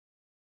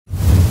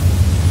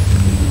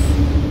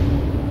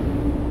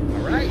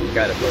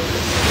got a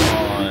bonus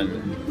on,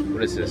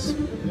 what is this,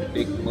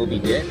 Big Moby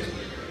Dick?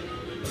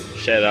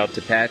 Shout out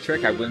to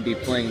Patrick. I wouldn't be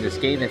playing this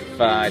game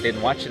if I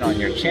didn't watch it on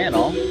your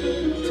channel.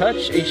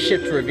 Touch a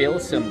ship to reveal a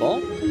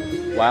symbol.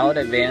 While it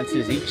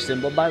advances each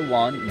symbol by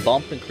 1,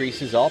 bump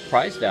increases all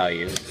prize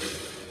values.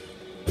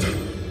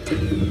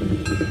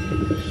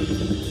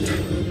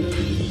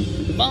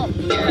 Bump,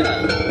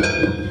 yeah.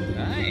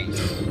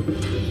 Nice.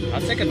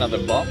 I'll take another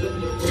bump.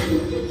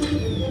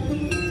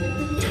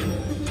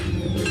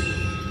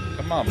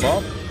 Come on,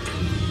 bump.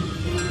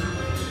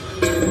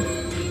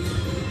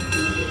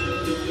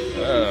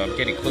 I'm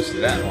getting close to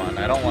that one.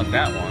 I don't want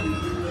that one.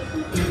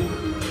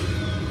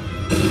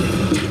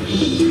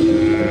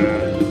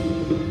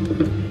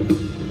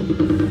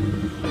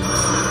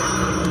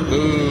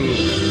 Ooh.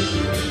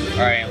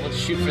 Alright, let's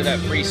shoot for that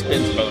free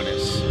spins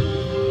bonus.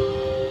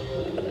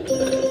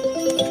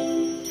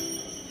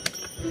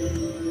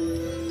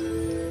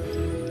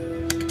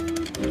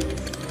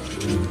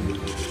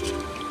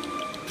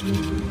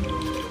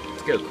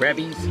 Let's go,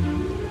 Krabbies.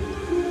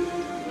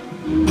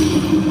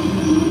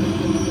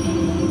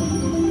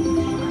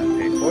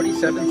 Okay,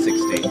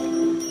 47.60.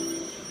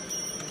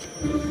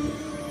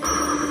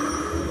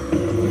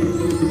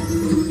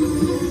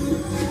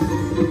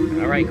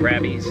 Alright,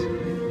 Krabbies.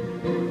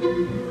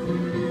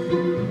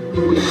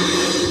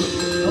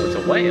 Oh, it's a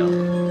whale.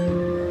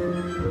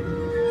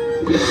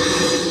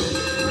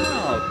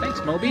 Oh, thanks,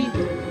 Moby.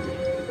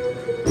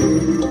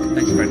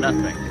 Thanks for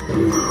nothing.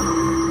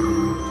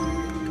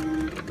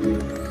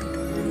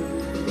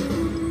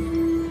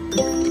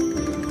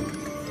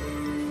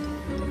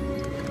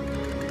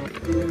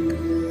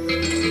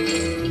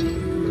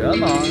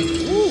 Come on.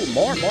 Ooh,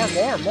 more.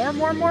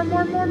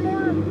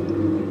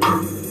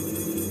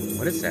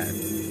 What is that?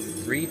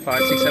 3,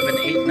 5, 6, 7,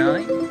 8,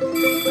 9?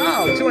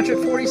 Oh,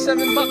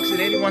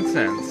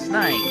 $247.81.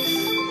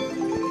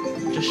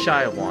 Nice. Just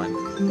shy of one.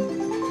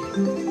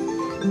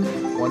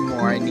 One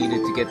more I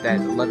needed to get that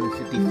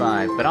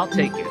 11.55, but I'll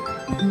take it.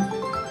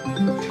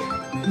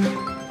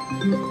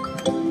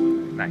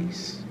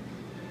 Nice.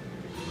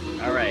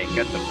 Alright,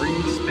 got the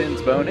free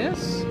spins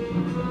bonus.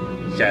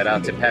 Shout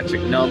out to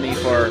Patrick Nomee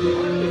for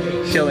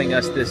showing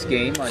us this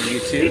game on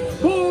YouTube.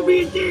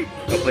 Moby Dick!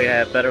 Hopefully I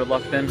have better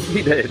luck than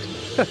he did.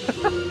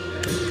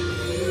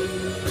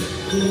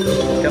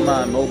 Come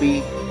on,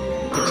 Moby.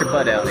 Get your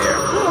butt out here.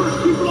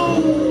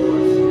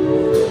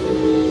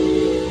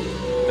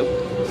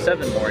 Nope.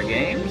 7 more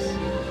games.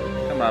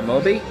 Come on,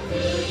 Moby.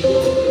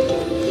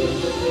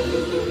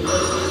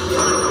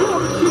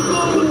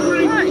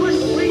 Nice.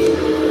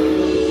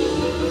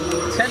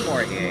 10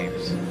 more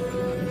games.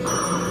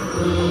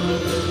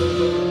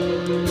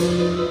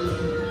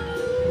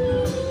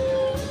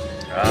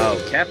 Oh,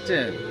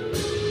 Captain.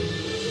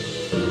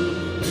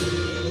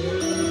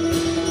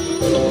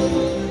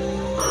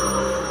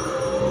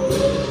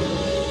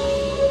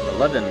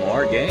 $11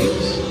 more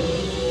games.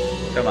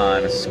 Come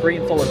on, a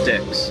screen full of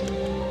dicks.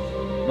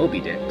 Moby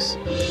Dicks.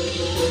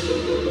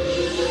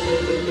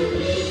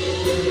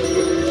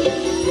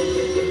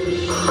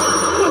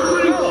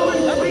 Oh,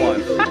 another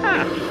one.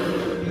 Haha!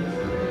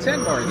 10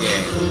 more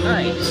games.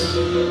 Nice.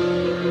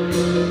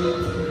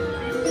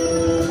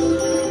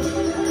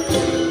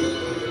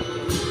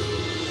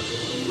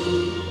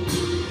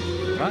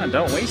 Come on,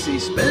 don't waste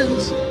these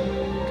spins.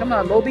 Come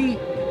on, Moby.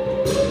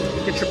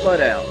 Get your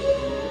butt out.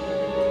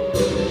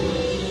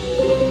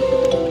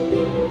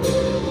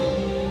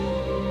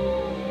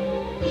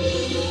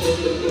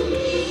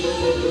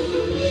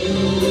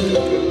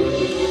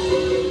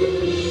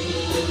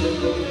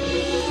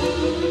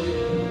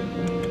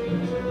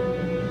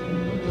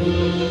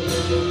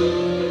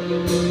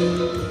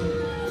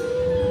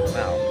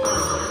 Wow.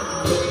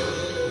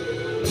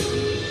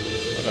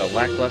 What a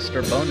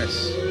lackluster bonus.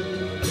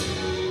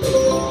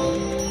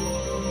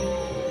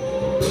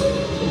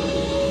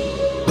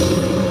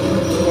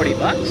 $40.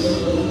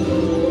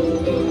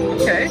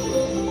 Okay.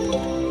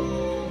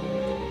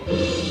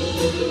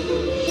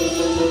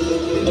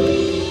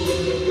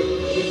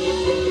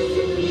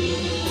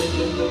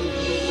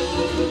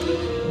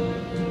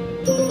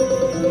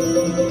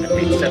 I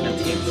paid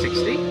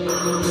 $17.60.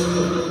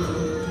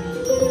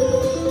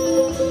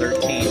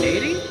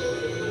 $13.80.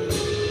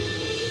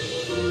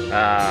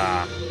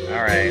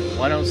 Alright.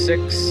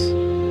 106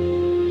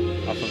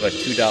 off of a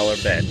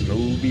 $2 bet.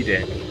 Moby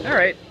Dick.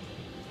 Alright.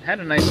 Had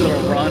a nice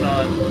little run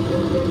on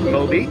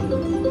Moby.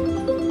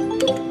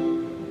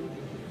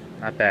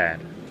 Not bad.